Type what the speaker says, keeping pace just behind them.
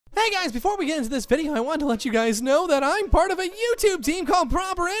Hey guys, before we get into this video, I want to let you guys know that I'm part of a YouTube team called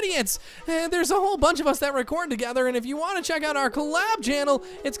Proper Idiots. And there's a whole bunch of us that record together, and if you want to check out our collab channel,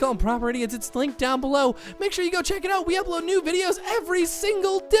 it's called Proper Idiots. It's linked down below. Make sure you go check it out. We upload new videos every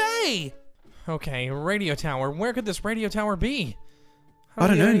single day. Okay, radio tower. Where could this radio tower be? I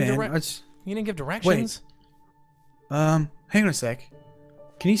don't know, man. You didn't give directions? Wait. Hang on a sec.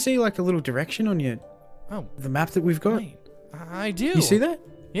 Can you see like a little direction on the map that we've got? Wait, I do. You see that?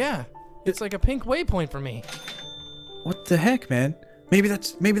 Yeah, it's like a pink waypoint for me. What the heck, man? Maybe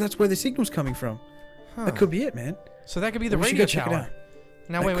that's where the signal's coming from. Huh. That could be it, man. So that could be the radio go check tower. it out.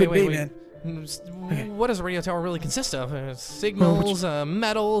 Now That wait. man. What does a radio tower really consist of? Signals,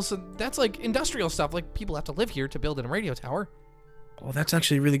 metals. That's like industrial stuff. Like people have to live here to build a radio tower. Oh, that's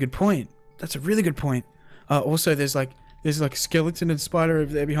actually a really good point. That's a really good point. Also, there's like a skeleton and spider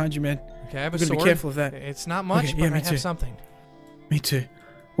over there behind you, man. Okay, I have a sword. Be careful of that. It's not much, Okay, but yeah, I have something. Me too.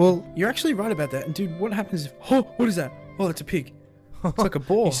 Well, you're actually right about that. And dude, what happens if... Oh, what is that? Oh, that's a pig. It's like a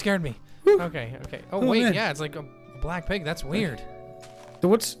ball. You scared me. Woo. Okay. Oh, wait, man. yeah, it's like a black pig. That's weird.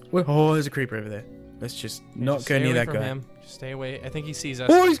 So oh, there's a creeper over there. Let's just not go near that guy. Him. Just stay away. I think he sees us.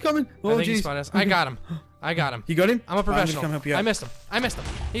 Oh, he's coming. Oh, I think he spotted us. I got him. You got him? I'm a professional. I'm gonna come help you out. I missed him.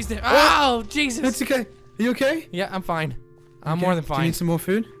 He's there. Oh, Jesus. That's okay. Are you okay? Yeah, I'm fine. I'm okay. more than fine. Do you need some more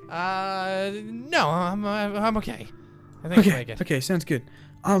food? No, I'm okay. I think I can make it. Okay, sounds good.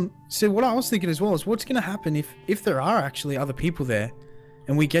 So what I was thinking as well is what's gonna happen if there are actually other people there,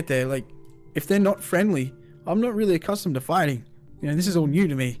 and we get there, like, if they're not friendly. I'm not really accustomed to fighting. You know, this is all new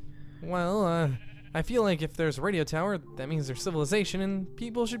to me. Well, I feel like if there's a radio tower, that means there's civilization, and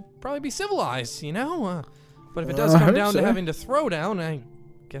people should probably be civilized, you know? But if it does come down to having to throw down, I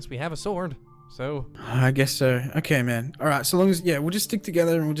guess we have a sword, so... I guess so. Okay, man. Alright, so long as... Yeah, we'll just stick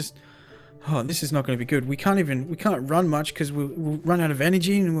together, and we'll just... Oh, this is not going to be good. We can't run much, because we'll run out of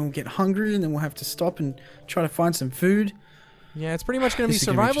energy, and we'll get hungry, and then we'll have to stop and try to find some food. Yeah, it's pretty much going to be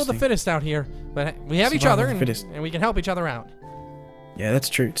survival of the fittest out here, but we have each other, and we can help each other out. Yeah, that's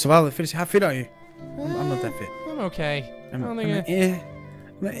true. Survival of the fittest. How fit are you? I'm not that fit. I'm okay. I'm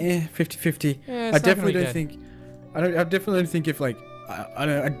 50-50. Yeah, I definitely don't think if like I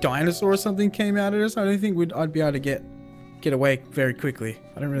don't know, a dinosaur or something came out of us, I don't think I'd be able to get away very quickly.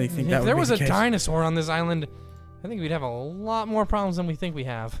 I don't really think that would be the case. If there was a dinosaur on this island, I think we'd have a lot more problems than we think we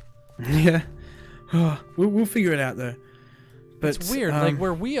have. Yeah. Oh, we'll figure it out though. But it's weird. Like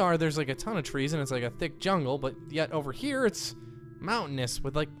where we are, there's like a ton of trees and it's like a thick jungle, but yet over here it's mountainous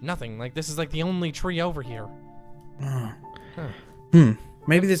with like nothing. Like this is like the only tree over here.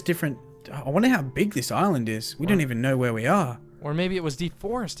 Maybe there's different... I wonder how big this island is. We don't even know where we are. Or maybe it was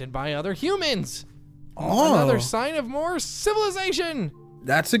deforested by other humans. Oh. Another sign of more civilization.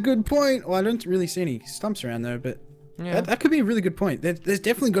 That's a good point. Well, I don't really see any stumps around though, but yeah. that could be a really good point. There's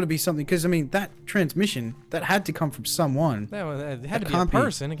definitely got to be something, because I mean, that transmission, that had to come from someone. That had to be a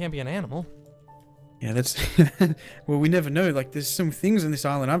person. It can't be an animal. Yeah, that's... Well, we never know. Like, there's some things on this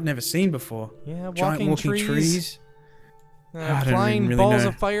island I've never seen before. Yeah, giant walking trees. Flying balls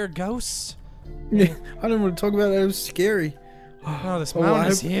of fire ghosts. Yeah, I don't want to talk about that. It was scary. Oh, this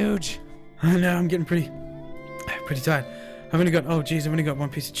mountain is huge. I know, I'm getting pretty tired. I've only got one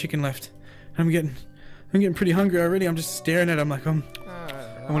piece of chicken left. I'm getting pretty hungry already. I'm just staring at it. I'm like, I'm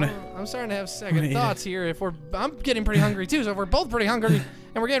starting to have second thoughts here. I'm getting pretty hungry too. So if we're both pretty hungry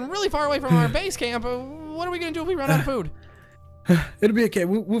and we're getting really far away from our base camp, what are we gonna do if we run out of food? It'll be okay.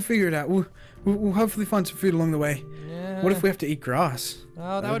 We'll figure it out. We'll hopefully find some food along the way. Yeah. What if we have to eat grass?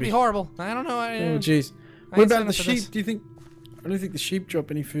 Oh, that would be horrible. I don't know. Oh, jeez. What about the sheep? Do you think... I don't think the sheep drop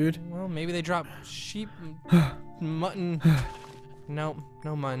any food. Well, maybe they drop sheep, mutton. No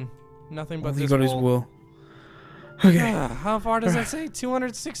mutton. Nothing but this wool. All he got is wool. Okay. How far does that say?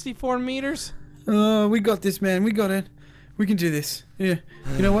 264 meters? We got this, man. We got it. We can do this. Yeah.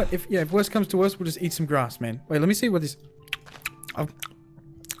 You know what? If worst comes to worst, we'll just eat some grass, man. Wait, let me see what this... Ugh,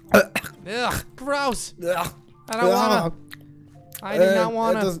 gross. Ugh. I don't wanna. I do not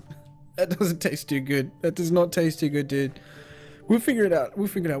wanna. That doesn't taste too good. That does not taste too good, dude. We'll figure it out.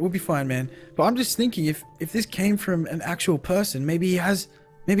 We'll be fine, man. But I'm just thinking, if this came from an actual person, maybe he has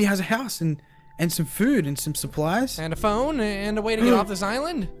a house and some food and some supplies and a phone and a way to get off this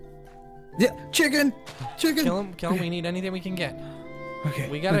island. Yeah, chicken. Kill him. We need anything we can get. Okay.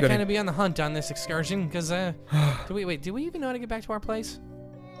 We gotta kind of be on the hunt on this excursion, because do we even know how to get back to our place?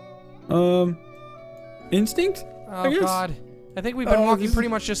 Instinct? Oh God, I think we've been walking pretty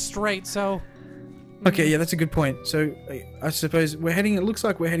much just straight. So. Okay, yeah, that's a good point. So I suppose we're heading. It looks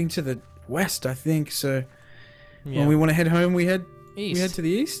like we're heading to the west. I think so. Yeah. When we want to head home, we head east. We head to the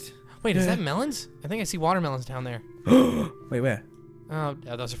east. Wait, is that melons? I think I see watermelons down there. Wait, where? Oh,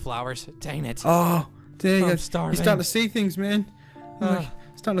 those are flowers. Dang it. Oh, dang. I'm starving. You're starting to see things, man. Like,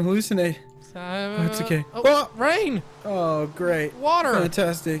 starting to hallucinate. Oh, it's okay. Oh, rain. Oh, great. Water.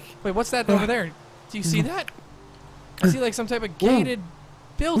 Fantastic. Wait, what's that over there? Do you see that? I see like some type of gated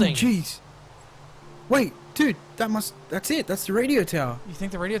building. Oh, jeez. Wait, dude, that's it. That's the radio tower. You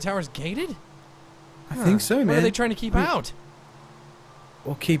think the radio tower is gated? I think so, man. What are they trying to keep out?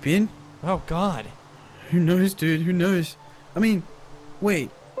 Or keep in? Oh, God. Who knows, dude? Who knows? I mean,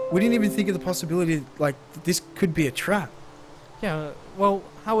 wait. We didn't even think of the possibility, like, this could be a trap. Yeah, well,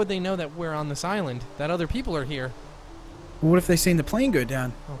 how would they know that we're on this island? That other people are here? What if they seen the plane go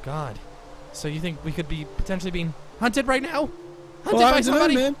down? Oh, God. So you think we could be potentially being hunted right now? Hunted Well, by I don't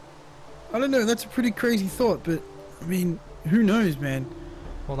somebody? know, man. I don't know. That's a pretty crazy thought, but, I mean, who knows, man?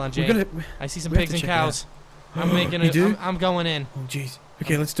 Hold on, Jay. I see some we have pigs to and check it cows. I'm making You it. do? I'm going in. Oh, jeez.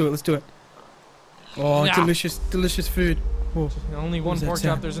 Okay, let's do it. Let's do it. Oh, Nah. delicious, delicious food. Oh, Only one does that pork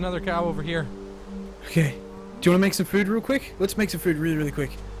sound? chop. There's another cow over here. okay. Do you want to make some food real quick? Let's make some food really, really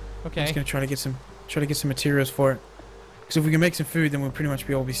quick. I'm Okay. just gonna try to get some materials for it. Because if we can make some food, then we'll pretty much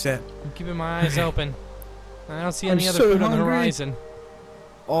be all be set. I'm keeping my eyes open. I don't see I'm any other so food on the hungry. horizon.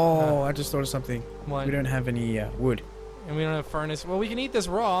 Oh, I just thought of something. What? We don't have any wood. And we don't have furnace. Well, we can eat this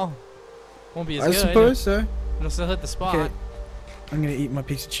raw. Won't be as I good. suppose so. It'll still hit the spot. Okay. I'm gonna eat my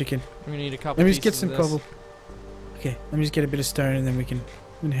piece of chicken. We're gonna need a couple. Let me just get pieces some of this. cobble. Okay, let me just get a bit of stone and then we can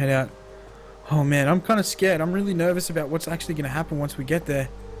head out. Oh man, I'm kind of scared. I'm really nervous about what's actually gonna happen once we get there.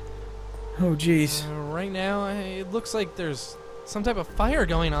 Oh jeez. Right now, it looks like there's some type of fire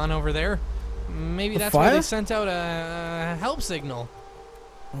going on over there. Maybe A that's why fire? they sent out a help signal.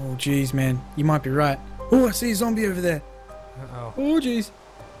 Oh jeez, man. You might be right. Oh, I see a zombie over there. Uh-oh. Oh jeez.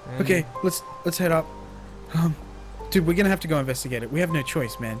 And Okay, let's head up. Dude, we're gonna have to go investigate it. We have no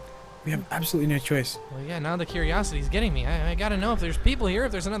choice, man. We have absolutely no choice. Well, yeah, now the curiosity's getting me. I gotta know if there's people here,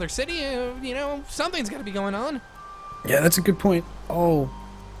 if there's another city, you know, something's gotta be going on. Yeah, that's a good point. Oh,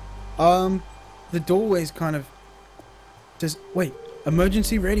 the doorway's kind of. Wait,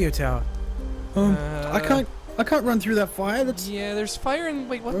 emergency radio tower. I can't run through that fire. That's. Yeah, there's fire and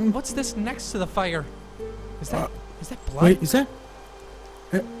wait, what's this next to the fire? Is that blood? Wait, is that?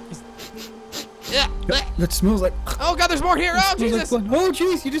 Yeah. That smells like. Oh God, there's more here. Oh smells Jesus! like blood. Oh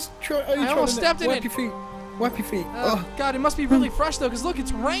jeez, you just try. Oh, you I tried almost to stepped in wipe it. your feet. Wipe your feet. Oh God, it must be really fresh though, cause look,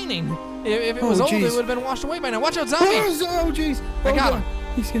 it's raining. If it was old, it jeez. would have been washed away by now. Watch out, zombie! Oh jeez. I got him.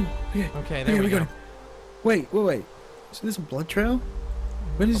 He's getting. Okay. Okay, there we go. got him. Wait. So there's a blood trail.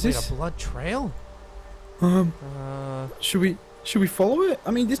 What is Wait, this? a blood trail? Should we follow it?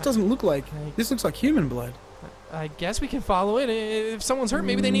 I mean, this doesn't look like. This looks like human blood. I guess we can follow it. If someone's hurt,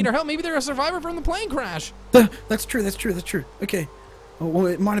 maybe they need our help. Maybe they're a survivor from the plane crash. That's true. Okay. Oh, well,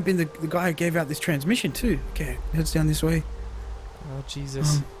 it might have been the guy who gave out this transmission too. Okay, heads down this way. Oh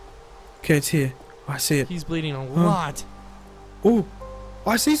Jesus! Okay, it's here. I see it. He's bleeding a lot. Oh,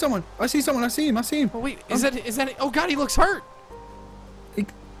 I see someone. I see him. Oh wait, is that? Oh God, he looks hurt.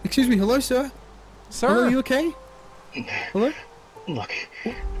 Excuse me. Hello, sir. Sir. Hello, you okay? Hello? Look,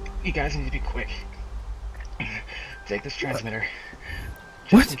 you guys need to be quick. Take this transmitter.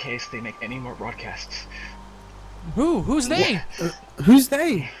 Just What? in case they make any more broadcasts. Who's they? Who's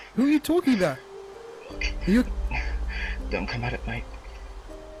they? Who are you talking about? Look, Are you? don't come out at night.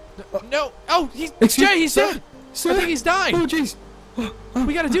 No. Oh, he's Excuse- Jay. He's sir? dead. Sir? I think he's died. Oh, jeez.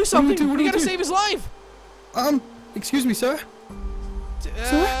 We gotta do something. What do We we gotta do? save his life. Excuse me, sir.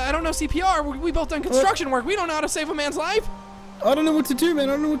 I don't know CPR. We both done construction work. We don't know how to save a man's life. I don't know what to do, man.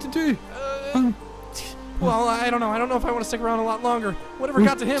 I don't know what to do. Well, I don't know. I don't know if I want to stick around a lot longer. Whatever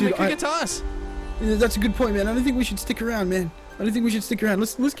got to him, Dude, it could get to us. Yeah, that's a good point, man. I don't think we should stick around, man. I don't think we should stick around.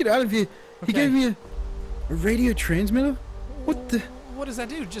 Let's get out of here. He Okay. gave me a radio transmitter. What the? What does that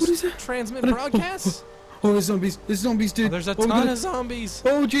do? What is Just that? transmit I don't- broadcasts? Oh, there's zombies. There's zombies, dude. Oh, there's a we ton gotta- of zombies.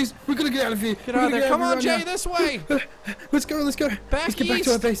 Oh, jeez. We gotta get out of here. Get out of there. Come on, Jay, Right this way. now. Let's go. Let's get back to our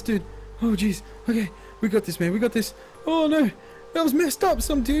east. base, dude. Oh, jeez. Okay, we got this, man. We got this. Oh no, that was messed up.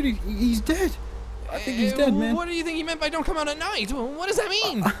 Some dude. He's dead. I think he's dead, man. What do you think he meant by don't come out at night? What does that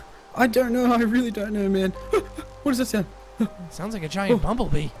mean? I don't know. I really don't know, man. What does that sound? Sounds like a giant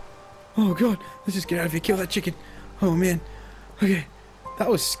bumblebee. Oh god, let's just get out of here. Kill that chicken. Oh man. Okay. That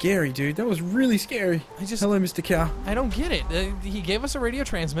was scary, dude. That was really scary. Hello, Mr. Cow. I don't get it. He gave us a radio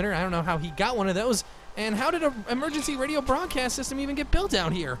transmitter. I don't know how he got one of those. And how did an emergency radio broadcast system even get built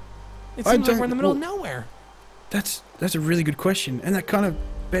out here? It seems like we're in the middle of nowhere. That's a really good question, and that kind of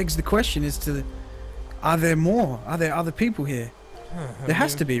begs the question: are there more? Are there other people here? There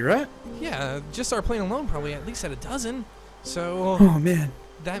has to be, right? Yeah, just our plane alone probably at least had a dozen. So Oh man.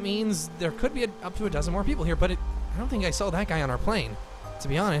 that means there could be up to a dozen more people here. But I don't think I saw that guy on our plane. to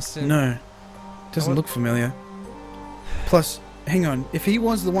be honest. No. Doesn't look familiar. Plus, hang on. If he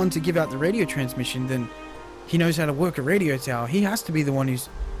was the one to give out the radio transmission, then he knows how to work a radio tower. He has to be the one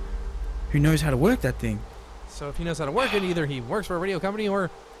who knows how to work that thing. So if he knows how to work it, either he works for a radio company or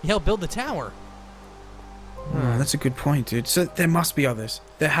he helped build the tower. Oh, that's a good point, dude. So there must be others.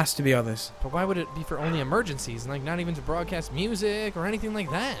 There has to be others. But why would it be for only emergencies? Like, not even to broadcast music or anything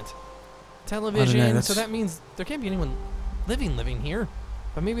like that? Television, so that means there can't be anyone living here.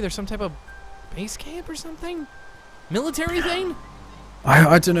 But maybe there's some type of base camp or something? Military thing?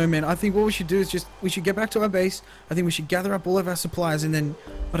 I don't know, man. I think what we should do is we should get back to our base. I think we should gather up all of our supplies and then,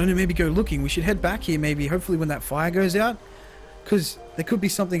 I don't know, maybe go looking. We should head back here maybe, hopefully when that fire goes out. Because there could be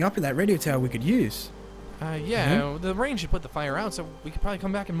something up in that radio tower we could use. Yeah, the rain should put the fire out, so we could probably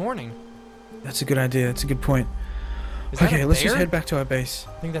come back in morning. That's a good idea. That's a good point. Okay, let's just head back to our base.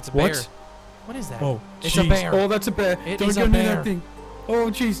 I think that's a bear. What is that? Oh, it's a bear. Oh, that's a bear. Don't go near that thing.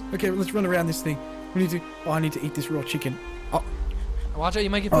 Oh, jeez. Okay, let's run around this thing. We need to. Oh, I need to eat this raw chicken. Oh, watch out! You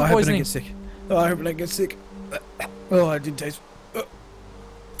might get food I hope I poisoning. don't get sick. Oh, I hope I don't get sick. Oh, it didn't taste.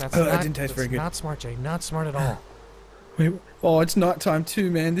 That didn't taste very good. Not smart, Jay. Not smart at all. Wait, oh, it's night time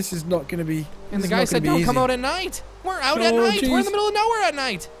too, man. This is not gonna be. And the guy said, "Don't come out at night." We're out at night. We're in the middle of nowhere at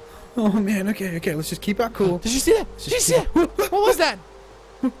night. Oh man. Okay. Let's just keep our cool. Did you see that? Did you see that? What was that?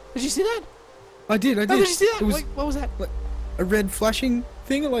 Did you see that? I did. Oh, did you see that? Wait, what was that? Like a red flashing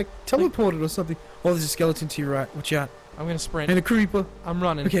thing, like teleported or something. Oh, there's a skeleton to your right. Watch out. I'm gonna sprint. And a creeper. I'm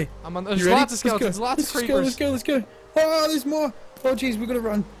running. Okay. There's lots of skeletons. Lots of creepers. Let's go. Oh, there's more. Oh, jeez, we gotta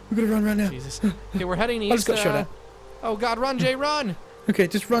run. We gotta run right now. Jesus. Okay, we're heading east. I just got shot at. Oh God, run, Jay, run! Okay,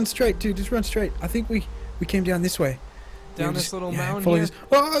 just run straight, dude. Just run straight. I think we came down this way. Down this little mountain here. This.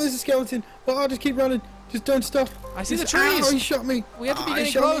 Oh, there's a skeleton. Oh, just keep running. Just don't stop. I see the trees. Oh, he shot me. We have to be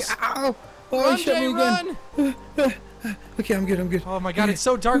getting close. Ow. Oh, Run, he shot Jay, me again. run! Okay, I'm good. Oh my God, it's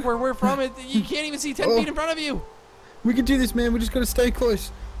so dark where we're from. You can't even see 10 feet in front of you. We can do this, man. We just gotta stay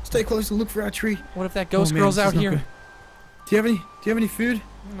close. Stay close and look for our tree. What if that ghost girl's out here? Do you have any food?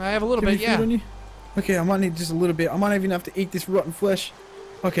 I have a little bit, yeah. Food on you? Okay, I might need just a little bit. I might even have to eat this rotten flesh.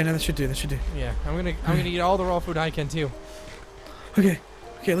 Okay, no, that should do. Yeah, I'm gonna eat all the raw food I can too. Okay,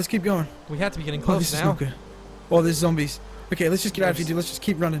 let's keep going. We have to be getting close this now. Is not good. Oh, there's zombies. Okay, let's just get out of here, dude. Let's just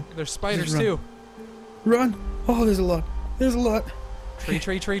keep running. There's spiders too. Run! Oh, there's a lot.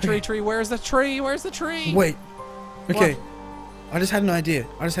 Tree. Where's the tree? Wait. Okay. What? I just had an idea.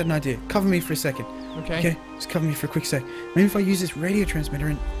 Cover me for a second. Okay. Just cover me for a quick sec. Maybe if I use this radio transmitter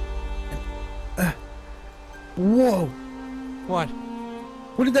and whoa! What?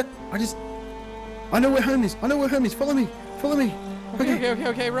 What did that? I know where home is. Follow me.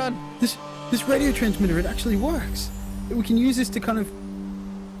 Okay, run. This radio transmitter, it actually works. We can use this to kind of,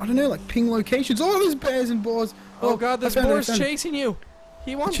 I don't know, like ping locations. Oh, there's bears and boars. Oh God, this boar's chasing you.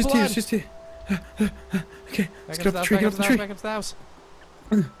 He wants blood. It's just here. Okay, let's get up the tree. Back up to the house.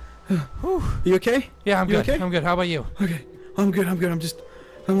 You okay? Yeah, I'm good. Okay? I'm good. How about you? Okay, I'm good. I'm a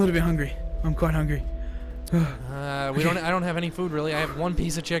little bit hungry. I'm quite hungry. I don't have any food really. I have one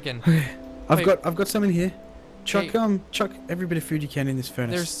piece of chicken. Okay, I've got some in here. Chuck every bit of food you can in this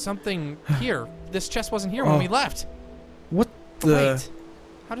furnace. There's something here. This chest wasn't here when we left. What the? Wait,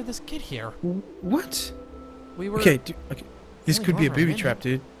 how did this get here? What? We were. Okay. This could be a booby trap,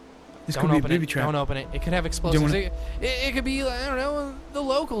 dude. This could be a booby trap. Don't open it. It could have explosives. It could be, I don't know, the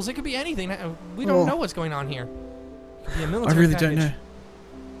locals. It could be anything. We don't know what's going on here. It could be a military I really package. don't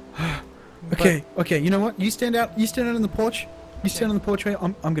know. Okay. You know what? You stand out on the porch. You stand on the porch.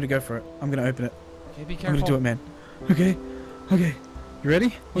 I'm gonna go for it. I'm gonna open it. Okay, be careful. I'm gonna do it, man. Okay. You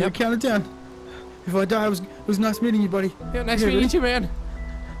ready? I'm gonna count it down. If I die, it was nice meeting you, buddy. Yeah, nice meeting you too, man.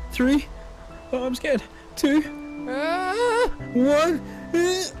 3. Oh, I'm scared. 2. 1.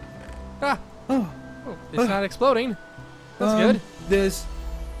 Oh, it's not exploding. That's good.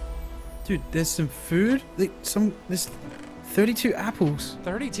 There's some food. There's 32 apples.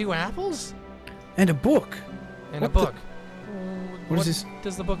 32 apples? And a book. And a book. What is this?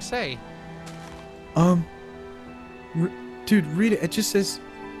 Does the book say? Dude, read it. It just says,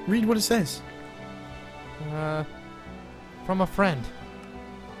 read what it says. From a friend.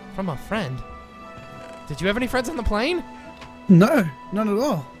 From a friend? Did you have any friends on the plane? No, none at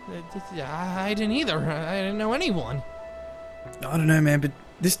all. I didn't either. I didn't know anyone. I don't know, man, but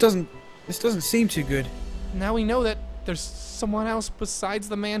this doesn't seem too good. Now we know that there's someone else besides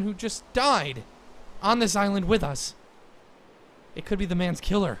the man who just died on this island with us. It could be the man's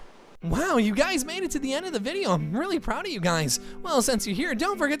killer. Wow, you guys made it to the end of the video. I'm really proud of you guys. Well, since you're here,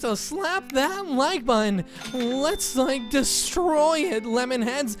 don't forget to slap that like button. Let's like destroy it,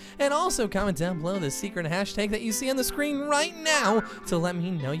 Lemonheads. And also comment down below the secret hashtag that you see on the screen right now to let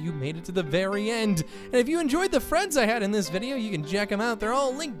me know you made it to the very end. And if you enjoyed the friends I had in this video, you can check them out. They're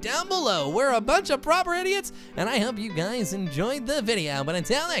all linked down below. We're a bunch of proper idiots, and I hope you guys enjoyed the video. But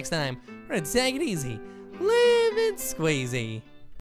until next time, we're gonna take it easy. Live it squeezy.